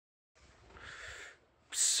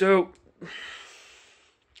So,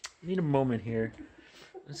 need a moment here.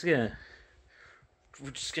 We're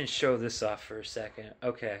just gonna show this off for a second.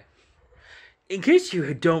 Okay. In case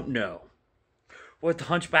you don't know what the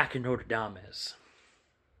Hunchback of Notre Dame is,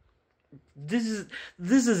 this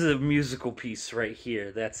is a musical piece right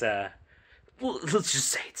here. That's well, let's just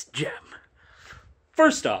say it's a gem.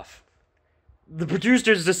 First off, the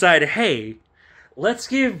producers decided, hey, let's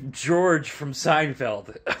give George from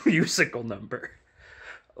Seinfeld a musical number.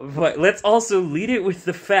 But let's also lead it with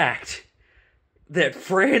the fact that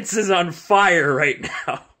France is on fire right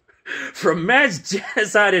now. From mass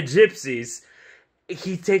genocide of gypsies,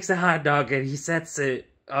 he takes a hot dog and he sets it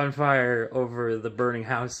on fire over the burning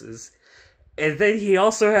houses. And then he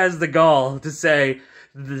also has the gall to say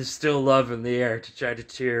there's still love in the air to try to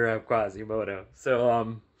cheer up Quasimodo.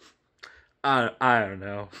 So, I don't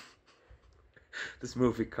know. This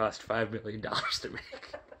movie cost $5 million to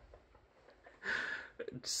make.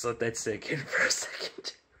 Just let that sink in for a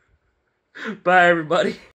second. Bye, everybody.